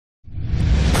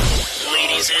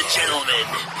Ladies and gentlemen,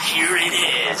 here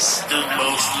it is, the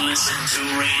most listened to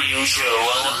radio show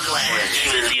on the planet.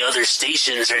 Even the other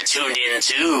stations are tuned in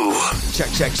too.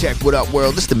 Check. What up,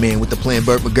 world? This the man with the plan,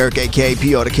 Burt McGurk, aka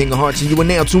PR, the King of Hearts, and you are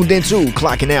now tuned in to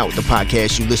Clocking Out, the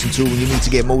podcast you listen to when you need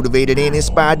to get motivated and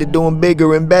inspired to doing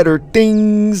bigger and better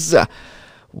things.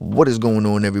 What is going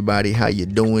on, everybody? How you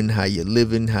doing? How you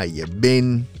living? How you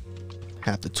been?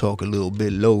 Have to talk a little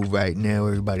bit low right now.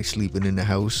 Everybody's sleeping in the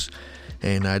house,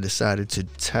 and I decided to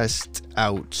test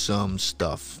out some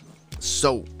stuff.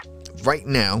 So right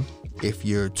now, if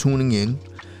you're tuning in,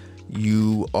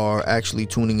 you are actually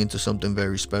tuning into something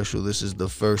very special. This is the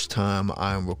first time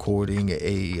I'm recording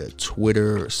a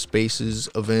Twitter Spaces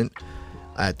event.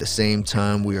 At the same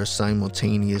time, we are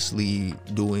simultaneously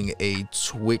doing a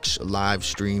Twitch live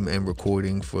stream and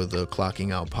recording for the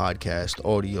Clocking Out podcast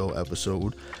audio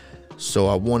episode. So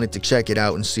I wanted to check it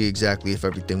out and see exactly if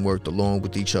everything worked along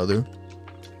with each other.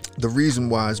 The reason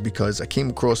why is because I came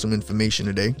across some information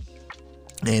today,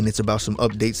 and it's about some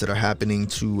updates that are happening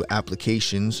to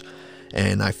applications.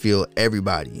 And I feel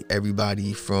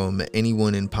everybody from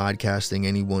anyone in podcasting,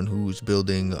 anyone who's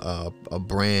building a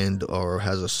brand or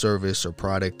has a service or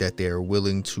product that they're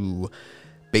willing to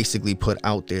basically put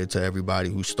out there to everybody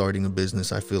who's starting a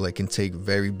business, I feel like can take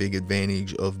very big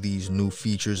advantage of these new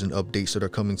features and updates that are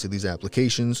coming to these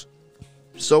applications.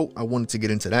 So I wanted to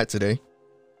get into that today.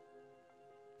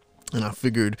 And I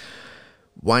figured,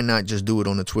 why not just do it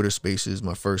on the Twitter Spaces,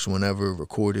 my first one ever,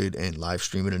 recorded and live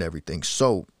stream it and everything.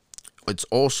 So it's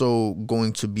also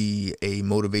going to be a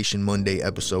Motivation Monday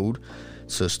episode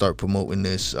to start promoting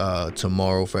this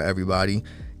tomorrow for everybody.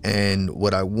 And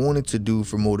what I wanted to do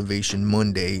for Motivation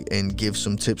Monday and give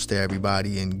some tips to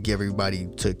everybody and give everybody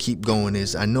to keep going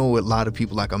is, I know a lot of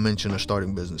people, like I mentioned, are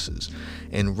starting businesses.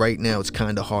 And right now it's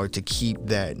kind of hard to keep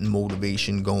that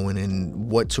motivation going and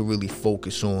what to really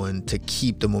focus on to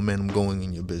keep the momentum going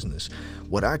in your business.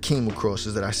 What I came across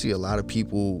is that I see a lot of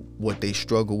people, what they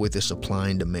struggle with is supply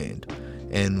and demand.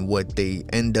 And what they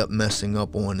end up messing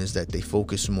up on is that they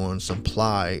focus more on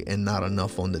supply and not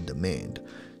enough on the demand.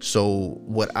 So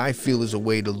what I feel is a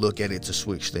way to look at it to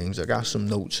switch things. I got some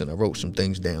notes and I wrote some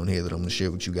things down here that I'm going to share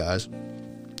with you guys.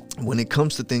 When it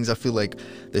comes to things, I feel like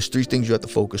there's three things you have to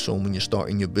focus on when you're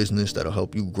starting your business that'll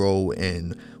help you grow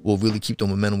and will really keep the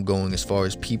momentum going, as far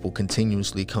as people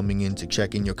continuously coming in to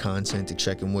check in your content, to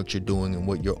check in what you're doing and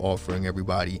what you're offering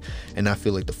everybody. And I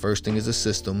feel like the first thing is a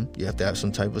system. You have to have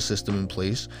some type of system in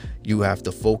place. You have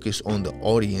to focus on the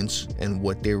audience and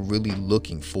what they're really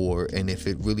looking for, and if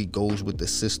it really goes with the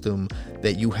system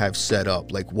that you have set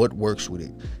up, like what works with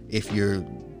it.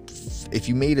 If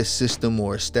you made a system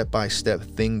or a step-by-step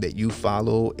thing that you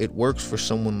follow, it works for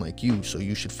someone like you. So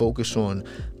you should focus on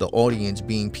the audience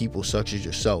being people such as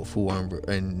yourself who are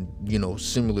in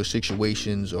similar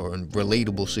situations or in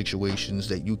relatable situations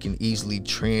that you can easily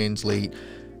translate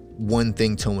one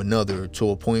thing to another, to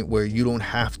a point where you don't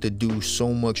have to do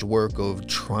so much work of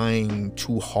trying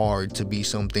too hard to be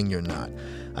something you're not.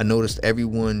 I noticed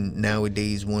everyone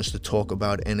nowadays wants to talk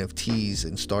about NFTs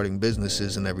and starting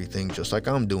businesses and everything, just like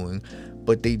I'm doing,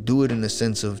 but they do it in the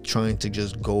sense of trying to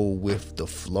just go with the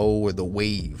flow or the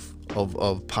wave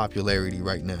of popularity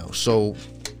right now. So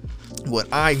what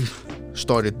I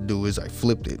started to do is I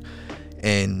flipped it,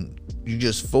 and you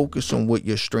just focus on what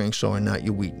your strengths are and not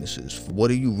your weaknesses. What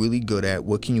are you really good at?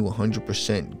 What can you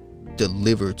 100%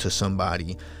 deliver to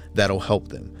somebody that'll help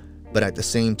them? But at the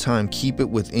same time, keep it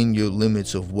within your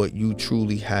limits of what you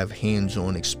truly have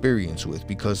hands-on experience with.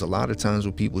 Because a lot of times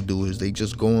what people do is they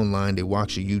just go online, they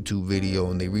watch a YouTube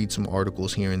video, and they read some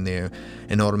articles here and there,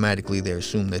 and automatically they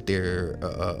assume that they're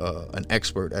an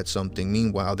expert at something.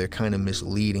 Meanwhile, they're kind of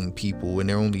misleading people, and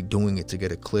they're only doing it to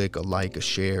get a click, a like, a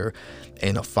share,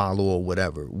 and a follow or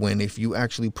whatever. When if you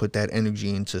actually put that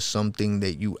energy into something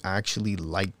that you actually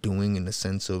like doing, in the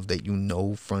sense of that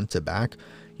front to back,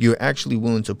 you're actually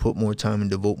willing to put more time and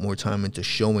devote more time into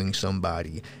showing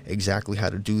somebody exactly how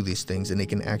to do these things, and they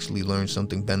can actually learn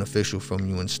something beneficial from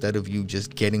you, instead of you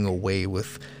just getting away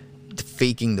with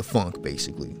faking the funk,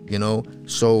 basically,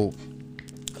 So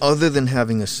other than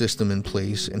having a system in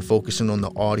place and focusing on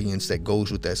the audience that goes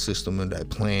with that system or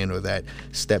that plan or that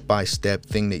step-by-step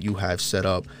thing that you have set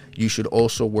up, you should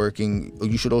also work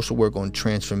on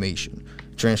transformation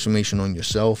on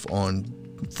yourself,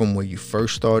 from where you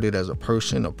first started as a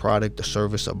person, a product, a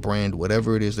service, a brand,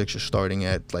 whatever it is that you're starting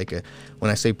at.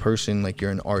 When I say person, like you're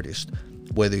an artist,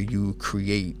 whether you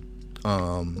create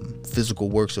physical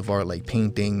works of art like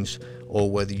paintings, or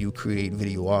whether you create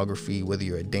videography, whether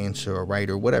you're a dancer, a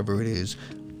writer, whatever it is,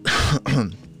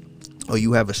 or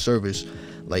you have a service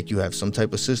Like you have some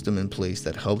type of system in place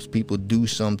that helps people do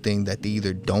something that they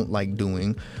either don't like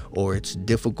doing or it's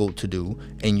difficult to do,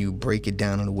 and you break it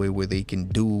down in a way where they can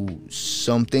do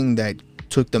something that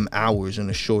took them hours in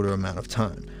a shorter amount of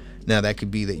time. Now that could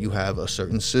be that you have a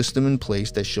certain system in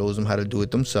place that shows them how to do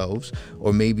it themselves,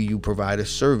 or maybe you provide a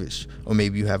service, or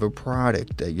maybe you have a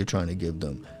product that you're trying to give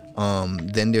them.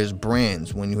 Then there's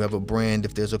brands. When you have a brand,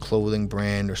 if there's a clothing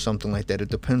brand or something like that, it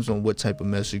depends on what type of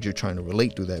message you're trying to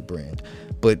relate through that brand.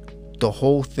 But the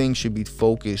whole thing should be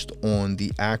focused on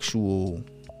the actual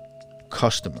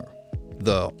customer,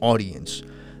 the audience,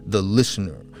 the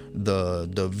listener,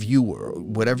 the viewer,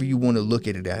 whatever you want to look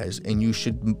at it as. And you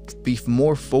should be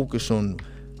more focused on,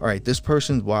 all right, this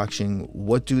person's watching,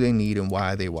 what do they need and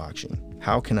why are they watching?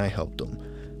 How can I help them?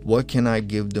 What can I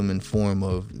give them in form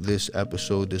of this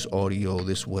episode, this audio,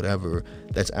 this whatever,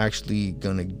 that's actually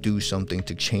gonna do something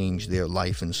to change their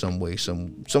life in some way,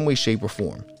 some way, shape, or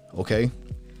form? Okay,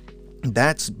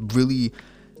 that's really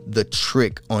the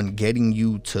trick on getting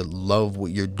you to love what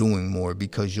you're doing more,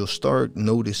 because you'll start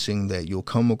noticing that you'll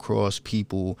come across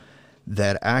people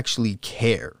that actually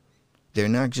care. They're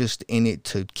not just in it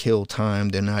to kill time.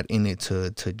 They're not in it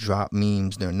to drop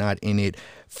memes. They're not in it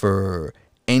for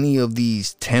any of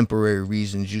these temporary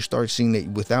reasons. You start seeing that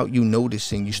without you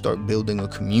noticing, you start building a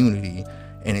community,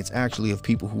 and it's actually of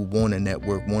people who want to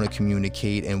network, want to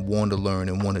communicate, and want to learn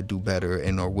and want to do better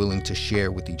and are willing to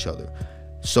share with each other.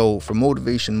 So for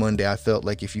Motivation Monday, I felt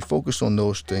like if you focus on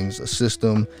those things, a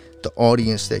system, the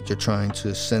audience that you're trying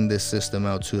to send this system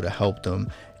out to help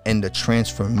them, and the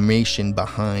transformation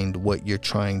behind what you're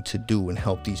trying to do and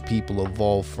help these people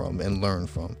evolve from and learn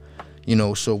from. You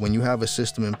know, so when you have a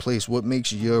system in place, what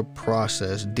makes your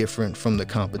process different from the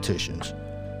competition's?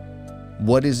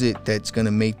 What is it that's going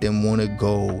to make them want to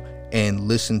go and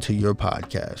listen to your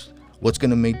podcast? What's going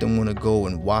to make them want to go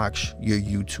and watch your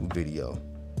YouTube video?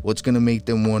 What's going to make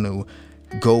them want to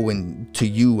go and to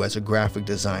you as a graphic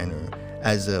designer,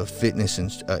 as a fitness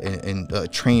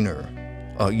and trainer?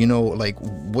 You know, like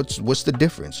what's the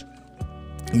difference?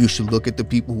 You should look at the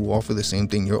people who offer the same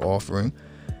thing you're offering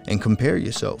and compare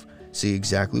yourself. See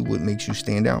exactly what makes you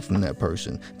stand out from that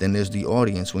person. Then there's the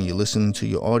audience. When you're listening to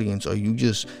your audience, are you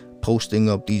just posting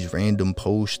up these random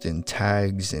posts and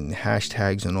tags and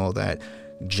hashtags and all that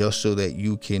just so that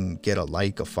you can get a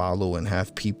like, a follow, and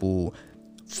have people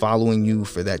following you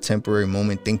for that temporary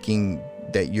moment, thinking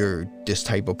that you're this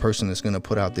type of person that's going to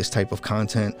put out this type of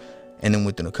content, and then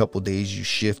within a couple days you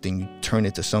shift and you turn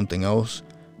it to something else?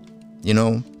 You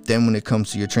know, then when it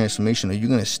comes to your transformation, are you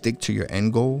going to stick to your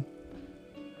end goal?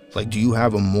 Like, do you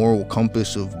have a moral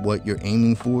compass of what you're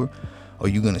aiming for? Are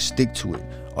you going to stick to it?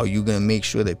 Are you going to make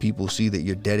sure that people see that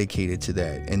you're dedicated to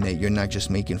that and that you're not just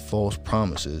making false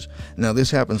promises? Now, this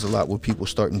happens a lot with people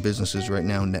starting businesses right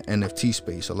now in the NFT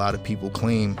space. A lot of people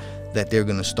claim that they're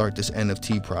going to start this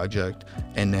NFT project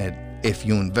and that if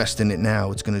you invest in it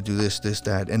now, it's going to do this,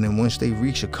 that. And then once they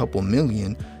reach a couple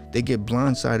million, they get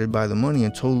blindsided by the money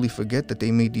and totally forget that they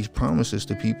made these promises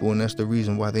to people. And that's the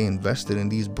reason why they invested in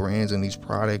these brands and these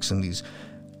products and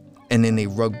then they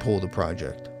rug pull the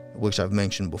project, which I've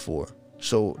mentioned before.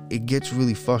 So it gets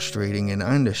really frustrating, and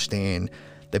I understand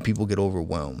that people get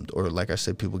overwhelmed, or like I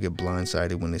said, people get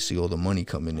blindsided when they see all the money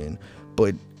coming in.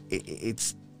 But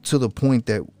it's to the point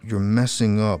that you're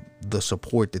messing up the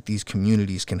support that these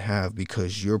communities can have,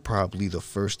 because you're probably the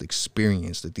first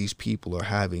experience that these people are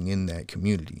having in that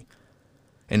community.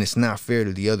 And it's not fair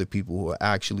to the other people who are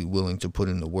actually willing to put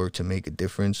in the work to make a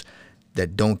difference,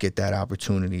 that don't get that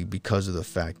opportunity because of the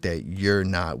fact that you're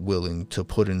not willing to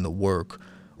put in the work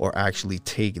or actually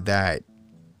take that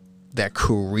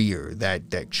career,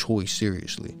 that choice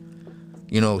seriously.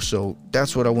 You know, so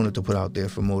that's what I wanted to put out there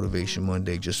for Motivation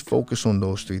Monday. Just focus on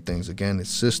those three things. Again, it's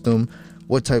system.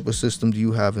 What type of system do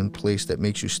you have in place that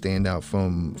makes you stand out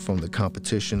from the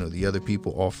competition or the other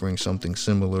people offering something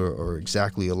similar or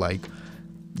exactly alike?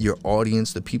 Your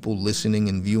audience, the people listening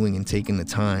and viewing and taking the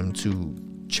time to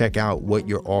check out what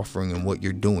you're offering and what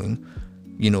you're doing.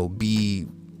 You know, be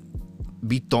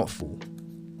thoughtful.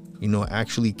 You know,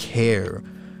 actually care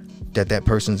that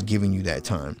person's giving you that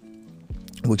time.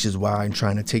 Which is why I'm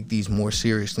trying to take these more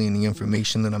seriously in the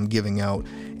information that I'm giving out,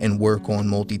 and work on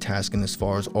multitasking as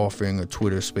far as offering a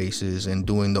Twitter Spaces and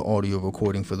doing the audio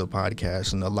recording for the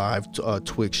podcast and the live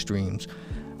Twitch streams.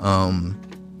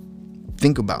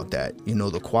 Think about that, you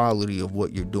know, the quality of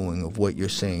what you're doing, of what you're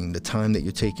saying, the time that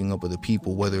you're taking up with the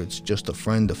people, whether it's just a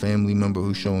friend, a family member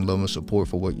who's showing love and support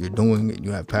for what you're doing and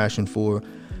you have passion for,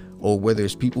 or whether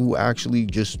it's people who actually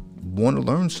just want to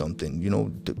learn something. You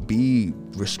know, to be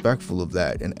respectful of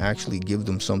that and actually give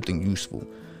them something useful.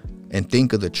 and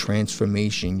think of the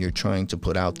transformation you're trying to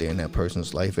put out there in that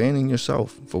person's life and in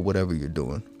yourself for whatever you're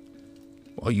doing.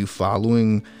 Are you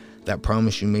following that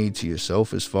promise you made to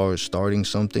yourself as far as starting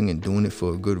something and doing it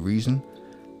for a good reason?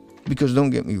 Because don't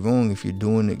get me wrong, if you're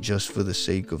doing it just for the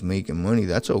sake of making money,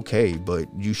 that's okay, but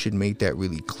you should make that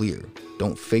really clear.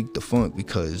 Don't fake the funk,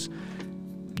 because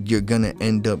you're gonna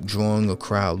end up drawing a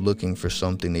crowd looking for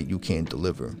something that you can't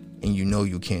deliver, and you know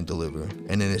you can't deliver.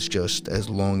 And then it's just as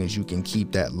long as you can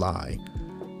keep that lie.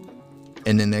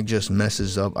 And then that just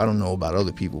messes up, I don't know about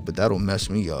other people, but that'll mess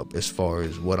me up as far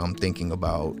as what I'm thinking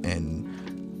about.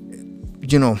 And,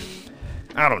 you know,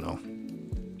 I don't know.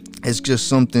 It's just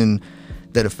something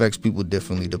that affects people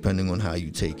differently depending on how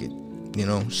you take it, you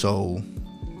know? So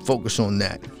focus on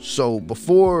that. So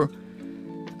before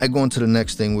I go into the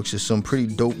next thing, which is some pretty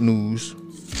dope news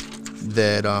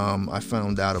that I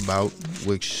found out about,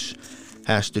 which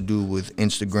has to do with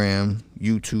Instagram,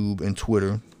 YouTube, and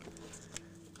Twitter,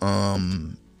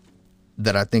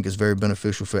 that I think is very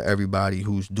beneficial for everybody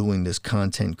who's doing this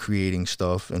content creating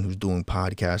stuff and who's doing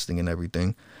podcasting and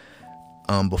everything.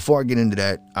 Before I get into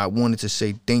that, I wanted to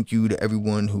say thank you to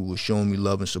everyone who was showing me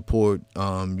love and support,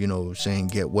 you know, saying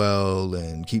get well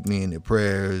and keep me in their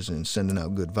prayers and sending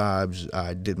out good vibes.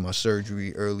 I did my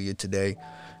surgery earlier today.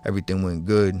 Everything went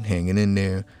good, hanging in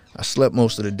there. I slept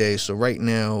most of the day, so right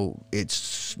now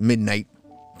it's midnight,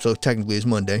 so technically it's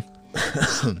Monday.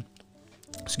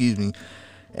 Excuse me.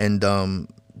 And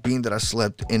being that I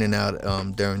slept in and out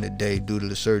during the day due to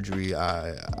the surgery,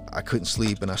 I couldn't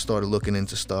sleep, and I started looking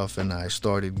into stuff, and I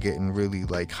started getting really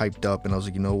like hyped up, and I was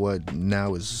like, you know what,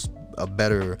 now is a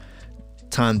better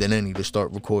time than any to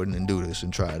start recording and do this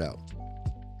and try it out.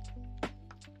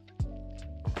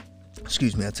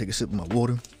 Excuse me, I take a sip of my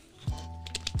water.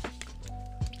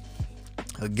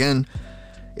 Again,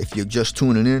 if you're just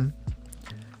tuning in,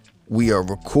 we are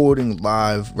recording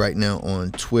live right now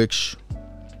on Twitch.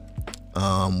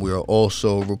 We are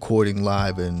also recording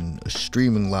live and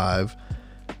streaming live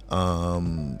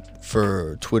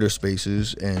for Twitter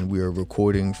Spaces, and we are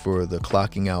recording for the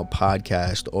Clocking Out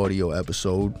podcast audio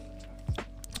episode.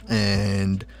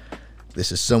 And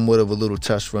this is somewhat of a little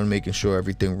test run, making sure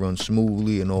everything runs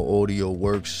smoothly and all audio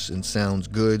works and sounds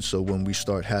good. So when we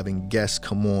start having guests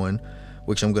come on,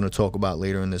 which I'm going to talk about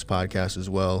later in this podcast as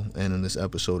well, and in this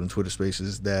episode in Twitter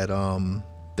Spaces, that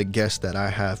the guests that I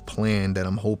have planned that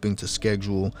I'm hoping to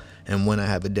schedule, and when I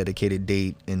have a dedicated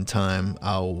date and time,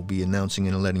 I'll be announcing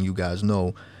and letting you guys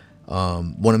know.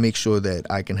 Want to make sure that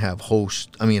I can have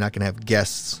I can have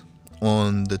guests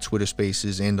on the Twitter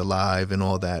Spaces and the live and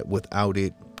all that without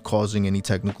it causing any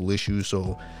technical issues.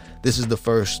 So this is the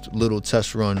first little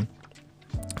test run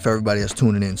for everybody that's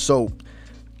tuning in. So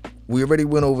we already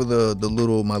went over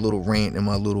my little rant and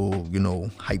my little, you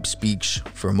know, hype speech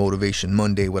for Motivation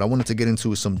Monday. What I wanted to get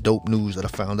into is some dope news that I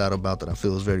found out about that I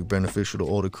feel is very beneficial to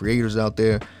all the creators out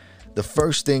there. The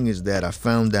first thing is that I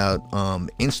found out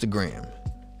Instagram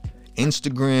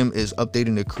is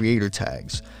updating the creator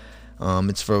tags.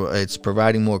 It's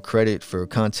providing more credit for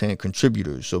content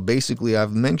contributors. So basically,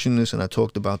 I've mentioned this and I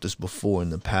talked about this before in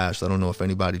the past. I don't know if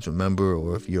anybody's remember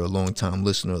or if you're a long time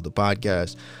listener of the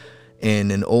podcast.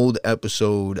 In an old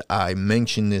episode, I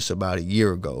mentioned this about a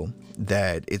year ago,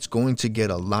 that it's going to get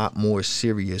a lot more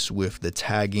serious with the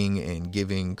tagging and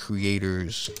giving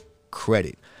creators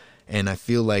credit. And I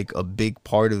feel like a big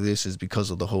part of this is because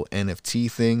of the whole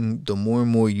NFT thing. The more and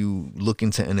more you look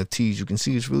into NFTs, you can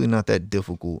see it's really not that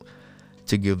difficult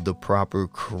to give the proper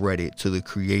credit to the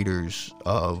creators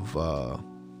of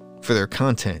for their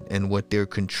content and what they're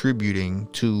contributing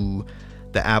to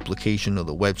the application of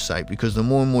the website. Because the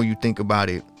more and more you think about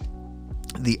it,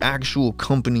 the actual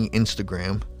company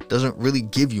Instagram doesn't really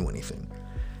give you anything.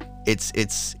 It's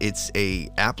a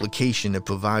application that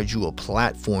provides you a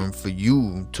platform for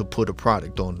you to put a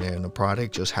product on there, and the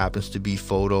product just happens to be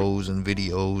photos and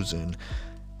videos. And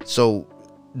so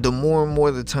the more and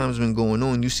more the time's been going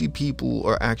on, you see people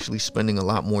are actually spending a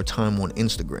lot more time on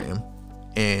Instagram,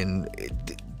 and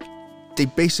they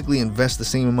basically invest the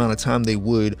same amount of time they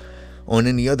would on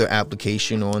any other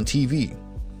application on TV.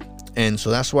 And so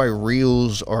that's why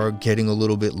reels are getting a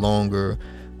little bit longer,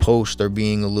 posts are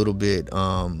being a little bit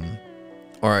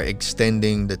are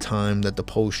extending the time that the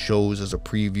post shows as a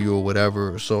preview or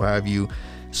whatever, or so have you.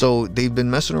 So they've been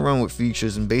messing around with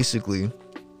features, and basically,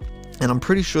 and I'm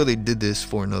pretty sure they did this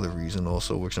for another reason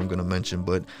also, which I'm going to mention,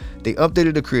 but they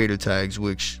updated the creator tags,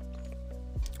 which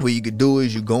what you could do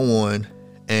is you go on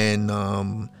and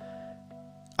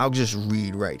I'll just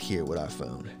read right here what I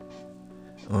found.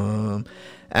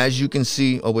 As you can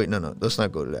see, oh wait, no, let's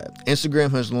not go to that.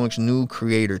 Instagram has launched new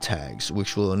creator tags,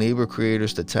 which will enable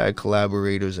creators to tag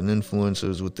collaborators and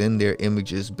influencers within their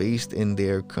images based on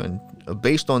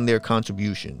their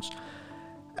contributions.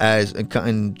 As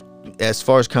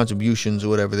far as contributions or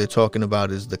whatever they're talking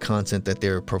about is the content that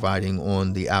they're providing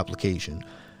on the application.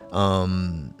 So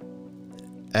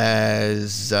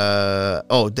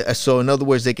in other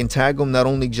words, they can tag them not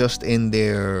only just in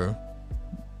their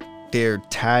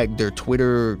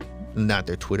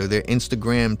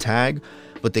Instagram tag,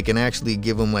 but they can actually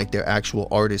give them like their actual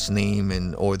artist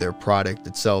name or their product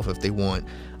itself if they want,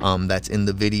 that's in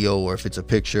the video, or if it's a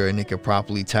picture, and they can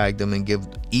properly tag them and give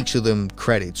each of them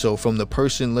credit. So from the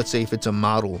person, let's say if it's a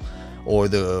model or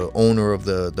the owner of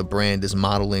the brand is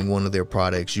modeling one of their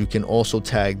products, you can also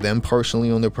tag them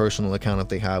personally on their personal account if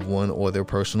they have one, or their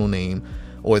personal name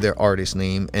or their artist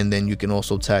name, and then you can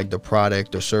also tag the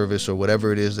product or service or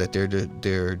whatever it is that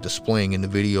they're displaying in the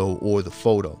video or the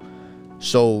photo.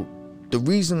 So the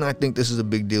reason I think this is a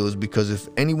big deal is because if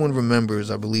anyone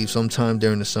remembers, I believe sometime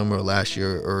during the summer of last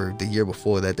year or the year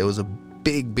before that, there was a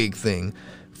big thing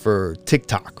for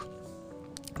TikTok.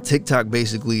 TikTok,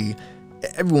 basically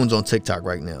everyone's on TikTok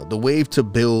right now. The wave to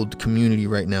build community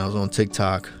right now is on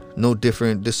TikTok. No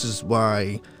different. This is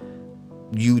why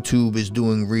YouTube is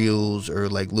doing reels or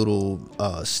like little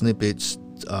snippets,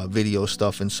 video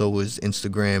stuff, and so is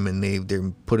Instagram, and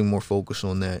they're putting more focus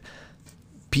on that.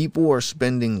 People are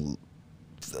spending,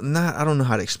 I don't know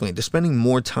how to explain it. They're spending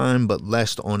more time but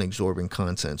less on absorbing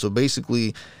content. So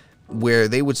basically, where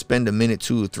they would spend a minute,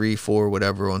 2 or 3, 4,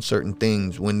 whatever on certain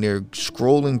things, when they're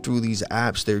scrolling through these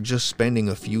apps, they're just spending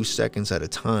a few seconds at a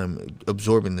time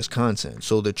absorbing this content.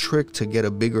 So the trick to get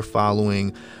a bigger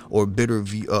following or a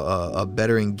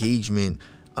better engagement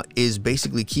is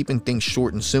basically keeping things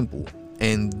short and simple.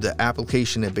 And the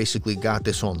application that basically got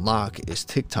this on lock is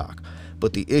TikTok.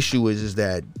 But the issue is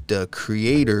that the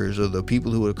creators or the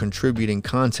people who are contributing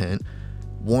content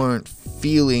weren't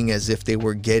feeling as if they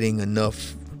were getting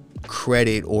enough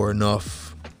credit or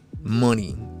enough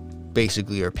money,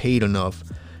 basically, or paid enough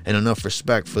and enough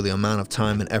respect for the amount of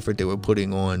time and effort they were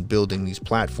putting on building these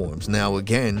platforms. Now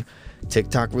again,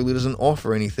 TikTok really doesn't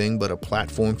offer anything but a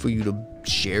platform for you to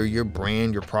share your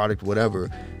brand, your product,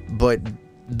 whatever. But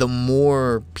the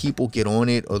more people get on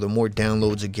it, or the more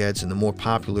downloads it gets and the more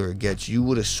popular it gets, you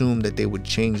would assume that they would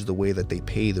change the way that they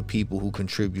pay the people who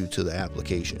contribute to the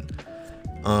application.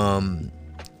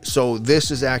 So this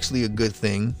is actually a good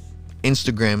thing.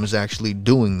 Instagram is actually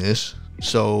doing this.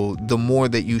 So the more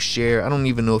that you share, I don't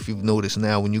even know if you've noticed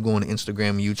now, when you go on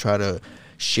Instagram and you try to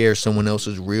share someone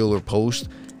else's reel or post,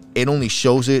 it only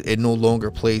shows it no longer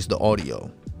plays the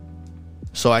audio.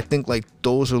 So I think like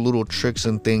those are little tricks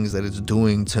and things that it's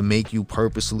doing to make you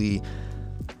purposely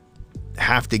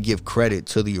have to give credit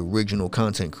to the original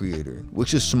content creator,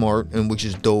 which is smart and which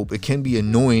is dope. It can be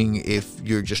annoying if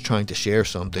you're just trying to share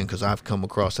something, because I've come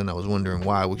across and I was wondering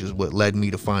why, which is what led me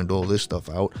to find all this stuff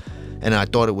out. And I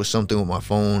thought it was something with my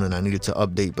phone and I needed to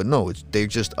update, but no, they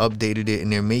just updated it,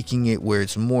 and they're making it where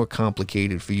it's more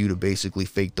complicated for you to basically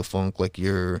fake the funk like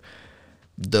you're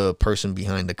the person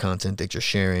behind the content that you're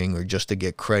sharing, or just to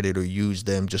get credit or use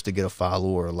them just to get a follow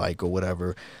or a like or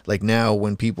whatever. Like now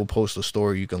when people post a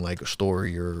story, you can like a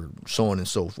story or so on and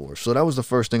so forth. So that was the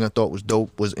first thing I thought was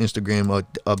dope, was Instagram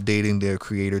updating their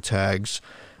creator tags.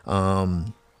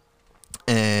 And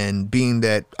being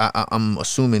that I'm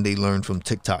assuming they learned from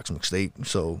TikTok's mistake,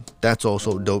 so that's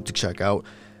also dope to check out.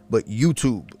 But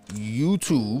YouTube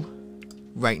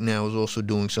right now is also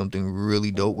doing something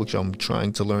really dope, which I'm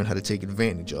trying to learn how to take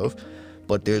advantage of.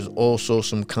 But there's also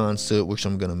some concept which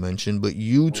I'm gonna mention. But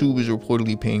YouTube is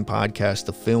reportedly paying podcasts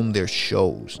to film their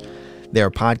shows. There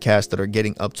are podcasts that are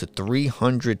getting up to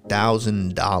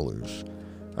 $300,000.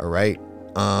 All right.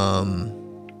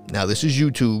 Now this is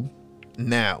YouTube.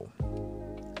 Now,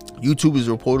 YouTube is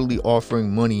reportedly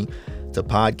offering money to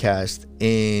podcasters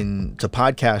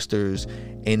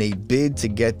in a bid to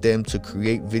get them to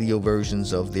create video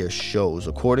versions of their shows.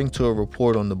 According to a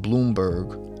report on the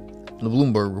Bloomberg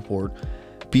report,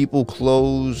 people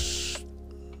close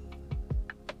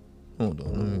to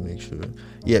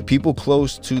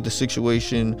the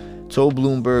situation told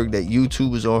Bloomberg that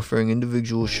YouTube is offering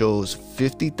individual shows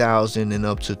 $50,000 and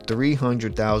up to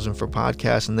 $300,000 for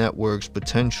podcast networks,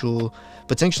 potentially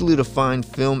to find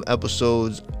film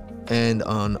episodes and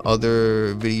on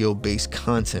other video-based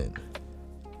content.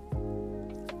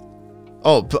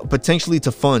 Oh, potentially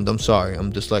to fund. I'm sorry,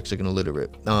 I'm dyslexic and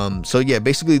illiterate. So yeah,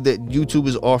 basically that YouTube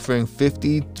is offering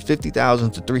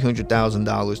 $50,000 to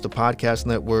 $300,000 to podcast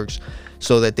networks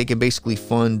so that they can basically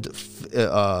fund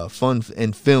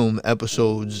and film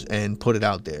episodes and put it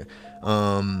out there.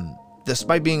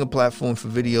 Despite being a platform for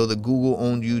video, the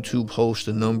Google-owned YouTube hosts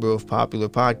a number of popular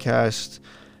podcasts,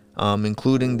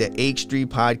 including the H3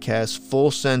 podcast,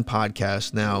 Full Send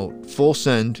podcast. Now, Full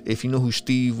Send, if you know who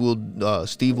Steve will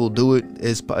do it,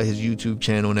 is his YouTube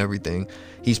channel and everything.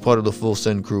 He's part of the Full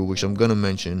Send crew, which I'm gonna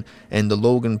mention, and the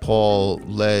Logan Paul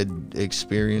led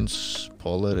experience,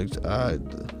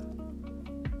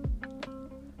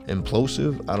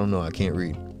 Implosive. I don't know. I can't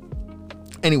read.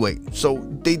 Anyway, so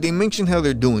they mentioned how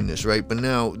they're doing this, right? But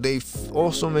now they've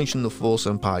also mentioned the Full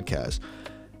Send podcast,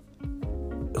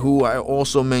 who I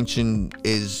also mentioned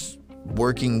is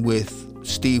working with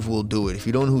Steve Will Do It. If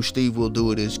you don't know who Steve Will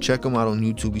Do It is, check him out on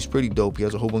YouTube. He's pretty dope. He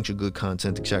has a whole bunch of good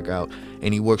content to check out,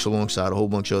 and he works alongside a whole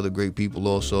bunch of other great people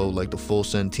also, like the Full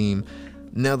Send team.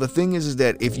 Now, the thing is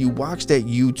that if you watch that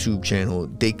YouTube channel,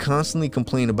 they constantly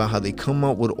complain about how they come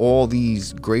out with all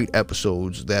these great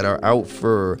episodes that are out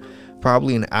for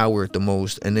probably an hour at the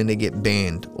most, and then they get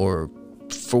banned, or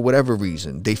for whatever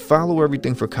reason. They follow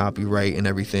everything for copyright and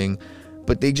everything,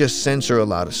 but they just censor a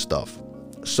lot of stuff.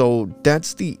 So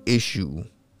that's the issue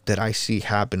that I see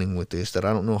happening with this, that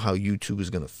I don't know how YouTube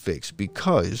is going to fix,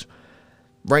 because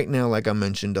right now, like I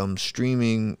mentioned, I'm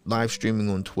live streaming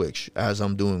on Twitch as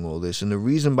I'm doing all this. And the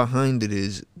reason behind it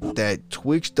is that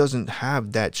Twitch doesn't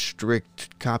have that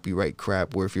strict copyright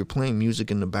crap where if you're playing music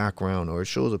in the background or it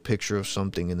shows a picture of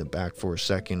something in the back for a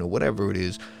second or whatever it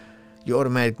is, you're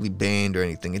automatically banned or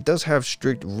anything. It does have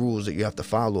strict rules that you have to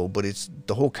follow, but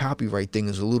the whole copyright thing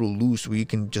is a little loose where you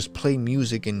can just play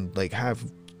music and like have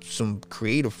some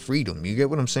creative freedom. You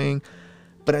get what I'm saying?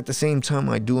 But at the same time,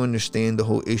 I do understand the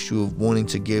whole issue of wanting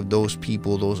to give those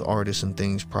people, those artists and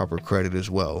things, proper credit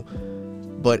as well.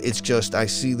 But it's just, I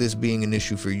see this being an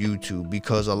issue for YouTube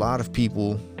because a lot of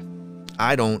people,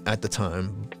 I don't at the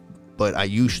time, but I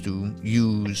used to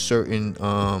use certain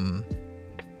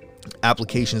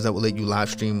applications that would let you live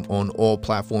stream on all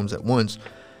platforms at once.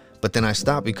 But then I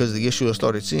stopped because the issue I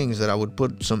started seeing is that I would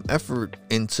put some effort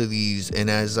into these, and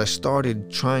as I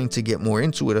started trying to get more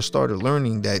into it, I started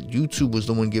learning that YouTube was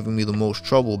the one giving me the most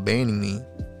trouble banning me,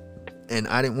 and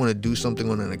I didn't want to do something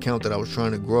on an account that I was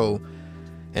trying to grow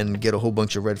and get a whole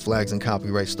bunch of red flags and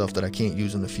copyright stuff that I can't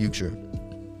use in the future.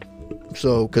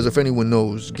 So, because if anyone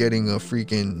knows, getting a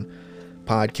freaking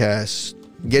podcast,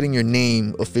 getting your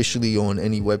name officially on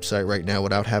any website right now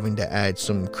without having to add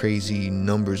some crazy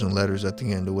numbers and letters at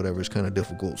the end or whatever is kind of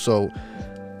difficult. So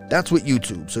that's what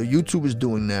YouTube. So YouTube is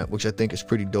doing that, which I think is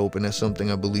pretty dope, and that's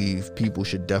something I believe people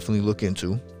should definitely look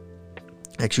into,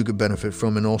 actually could benefit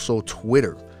from. And also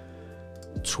Twitter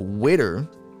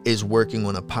is working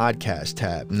on a podcast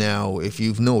tab. Now, if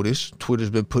you've noticed, Twitter's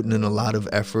been putting in a lot of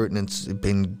effort, and it's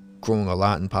been growing a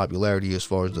lot in popularity as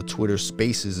far as the Twitter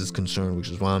Spaces is concerned,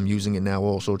 which is why I'm using it now,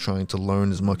 also trying to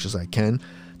learn as much as I can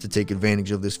to take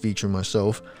advantage of this feature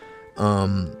myself.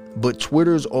 But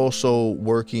Twitter's also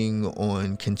working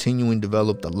on continuing to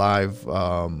develop the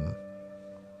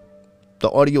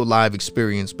audio live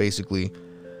experience, basically,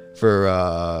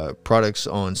 for products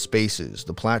on Spaces.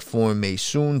 The platform may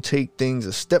soon take things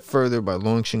a step further by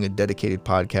launching a dedicated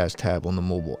podcast tab on the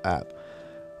mobile app.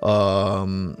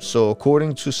 So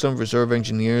according to some Reserve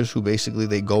engineers who basically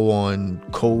they go on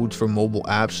codes for mobile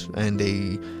apps and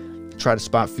they try to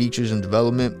spot features in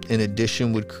development, in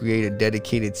addition would create a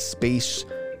dedicated space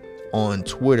on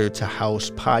Twitter to house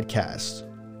podcasts.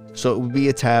 So it would be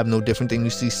a tab, no different than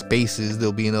you see Spaces.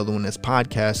 There'll be another one that's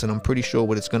podcasts, and I'm pretty sure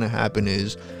what it's going to happen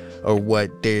is, or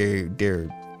what they're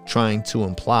trying to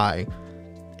imply,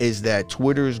 is that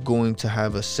Twitter is going to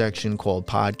have a section called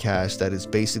podcast that is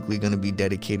basically going to be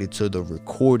dedicated to the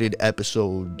recorded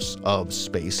episodes of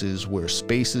Spaces, where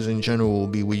Spaces in general will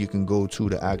be where you can go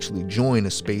to actually join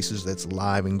a Spaces that's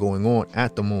live and going on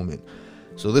at the moment.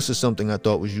 So this is something I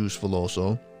thought was useful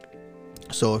also.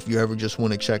 So if you ever just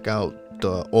want to check out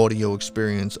the audio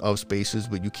experience of Spaces,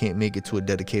 but you can't make it to a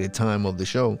dedicated time of the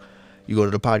show, you go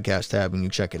to the podcast tab and you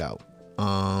check it out.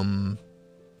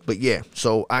 But yeah,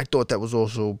 so I thought that was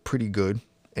also pretty good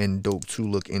and dope to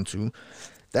look into.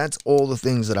 That's all the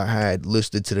things that I had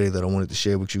listed today that I wanted to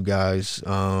share with you guys.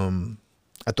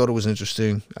 I thought it was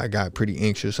interesting. I got pretty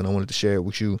anxious and I wanted to share it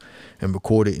with you and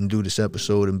record it and do this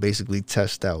episode and basically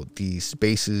test out the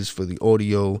Spaces for the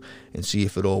audio and see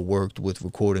if it all worked with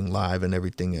recording live and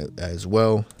everything as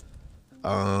well.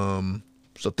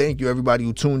 So thank you everybody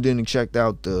who tuned in and checked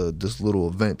out this little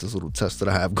event, this little test that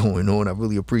I have going on. I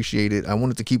really appreciate it. I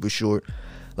wanted to keep it short.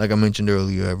 Like I mentioned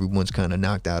earlier, everyone's kind of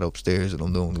knocked out upstairs and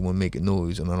I'm the only one making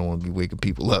noise and I don't want to be waking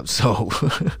people up. So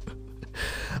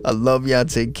I love y'all.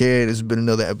 Take care. This has been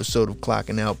another episode of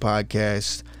Clocking Out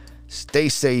Podcast. Stay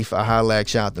safe. I'll holla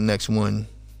at y'all at the next one.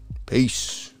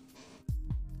 Peace.